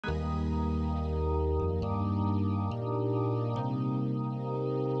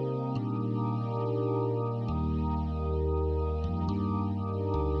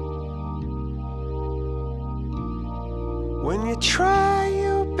When you try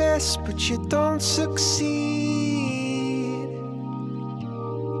your best but you don't succeed.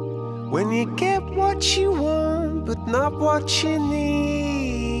 When you get what you want but not what you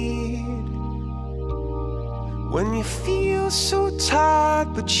need. When you feel so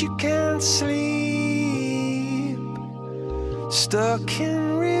tired but you can't sleep. Stuck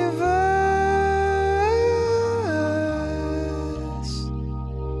in rivers.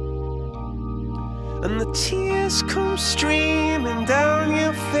 And the tears come streaming down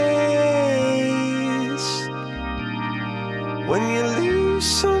your face. When you lose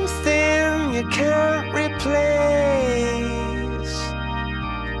something you can't replace.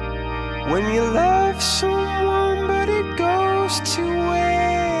 When you love someone but it goes to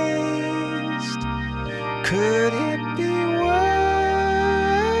waste. Could it be worse?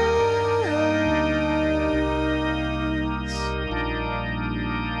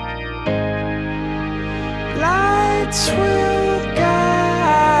 Lights will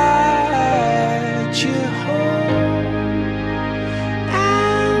guide you home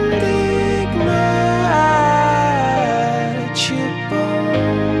and ignite your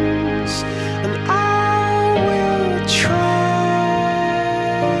bones, and I will try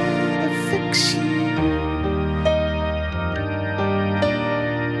to fix you.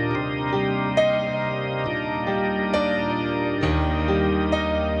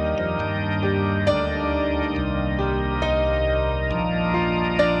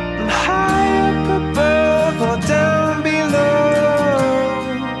 Or down below,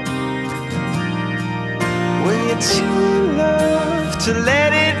 when you're too in love to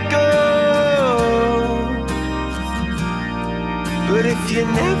let it go. But if you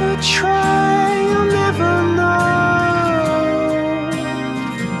never try, you'll never know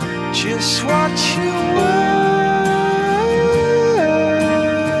just what you were.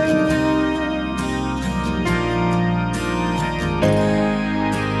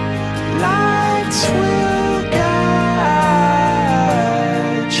 Lights will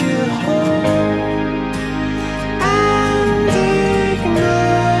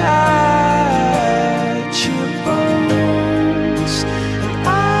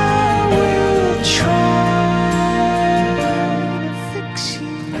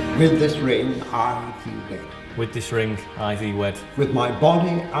With this ring I thee wed. With this ring I thee wed. With my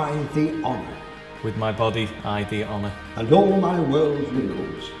body I thee honour. With my body I thee honour. And all my worldly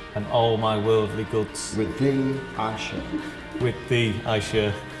goods. And all my worldly goods. With thee I share. With thee I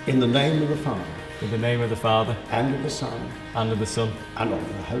share. In the name of the Father. In the name of the Father. And of the Son. And of the Son. And of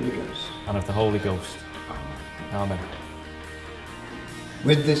the Holy Ghost. And of the Holy Ghost. Amen. Amen.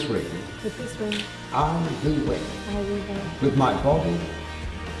 With this ring. With this ring. I thee wed. I thee wed. With my body.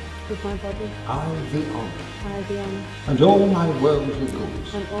 With my body. I thee honour. I thee honour. And all my worldly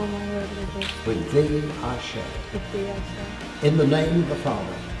goods. And all my worldly goods. With thee I share. With thee I share. In the name of the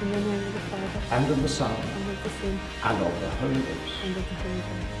Father. In the name of the Father. And of the Son. And of the Son. And of the Holy Ghost. And of the Holy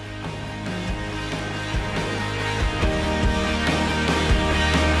Ghost.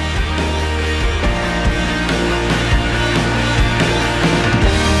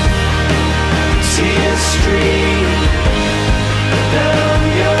 Tears stream down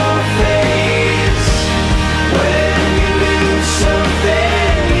your face when you lose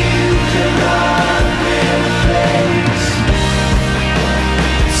something you cannot replace.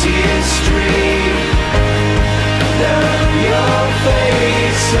 Tears stream down your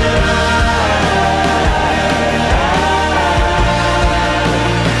face,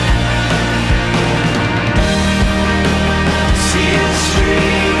 tears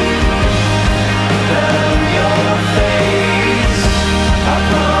stream down your face. I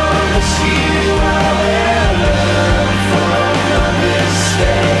promise you I will learn from my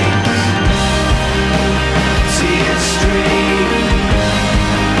mistakes. Tears stream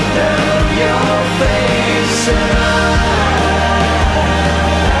down your face,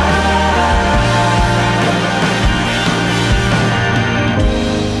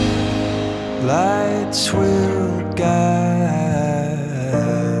 lights will guide